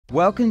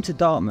Welcome to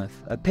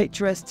Dartmouth, a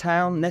picturesque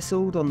town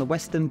nestled on the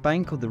western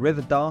bank of the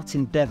River Dart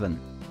in Devon.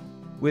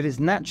 With its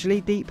naturally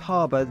deep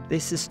harbour,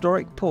 this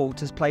historic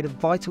port has played a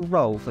vital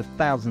role for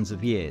thousands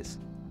of years.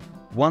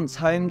 Once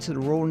home to the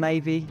Royal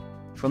Navy,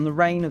 from the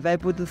reign of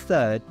Edward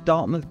III,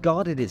 Dartmouth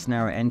guarded its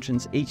narrow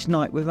entrance each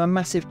night with a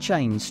massive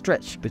chain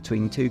stretched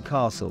between two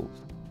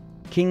castles,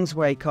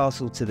 Kingsway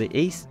Castle to the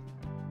east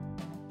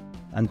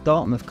and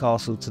Dartmouth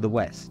Castle to the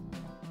west.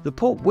 The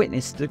port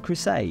witnessed the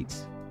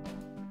Crusades.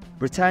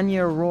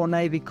 Britannia Royal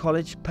Navy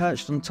College,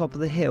 perched on top of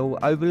the hill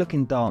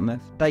overlooking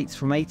Dartmouth, dates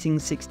from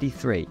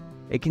 1863.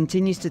 It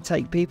continues to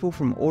take people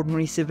from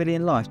ordinary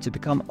civilian life to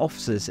become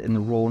officers in the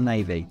Royal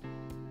Navy.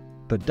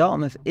 But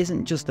Dartmouth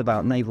isn't just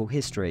about naval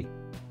history.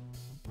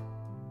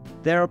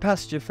 There are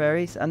passenger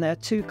ferries and there are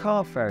two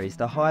car ferries,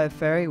 the higher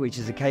ferry, which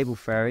is a cable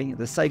ferry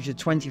that saves you a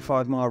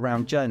 25-mile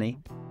round journey,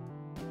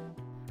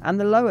 and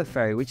the lower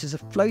ferry, which is a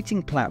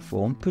floating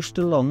platform pushed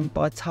along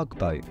by a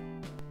tugboat.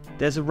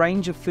 There's a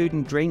range of food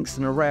and drinks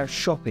and an array of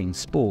shopping,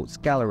 sports,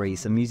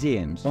 galleries and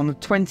museums. On the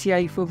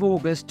 28th of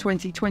August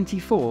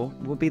 2024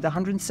 will be the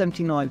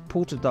 179th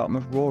Port of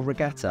Dartmouth Royal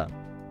Regatta.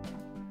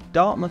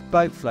 Dartmouth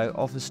Boat Float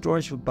offers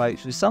storage for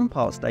boats with some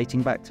parts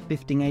dating back to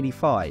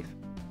 1585.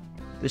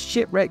 The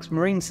Shipwrecks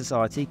Marine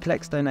Society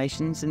collects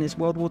donations in its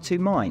World War II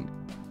mine.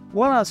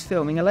 While I was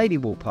filming, a lady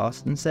walked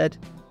past and said,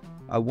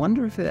 "I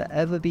wonder if it'll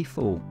ever be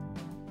full."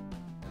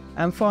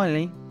 And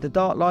finally, the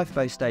Dart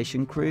Lifeboat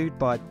Station, crewed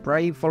by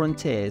brave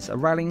volunteers, are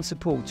rallying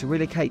support to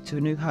relocate to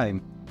a new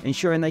home,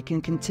 ensuring they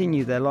can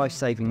continue their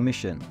life-saving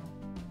mission.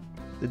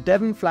 The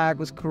Devon flag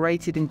was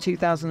created in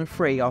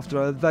 2003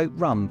 after a vote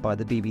run by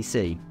the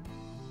BBC.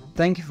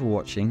 Thank you for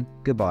watching.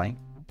 Goodbye.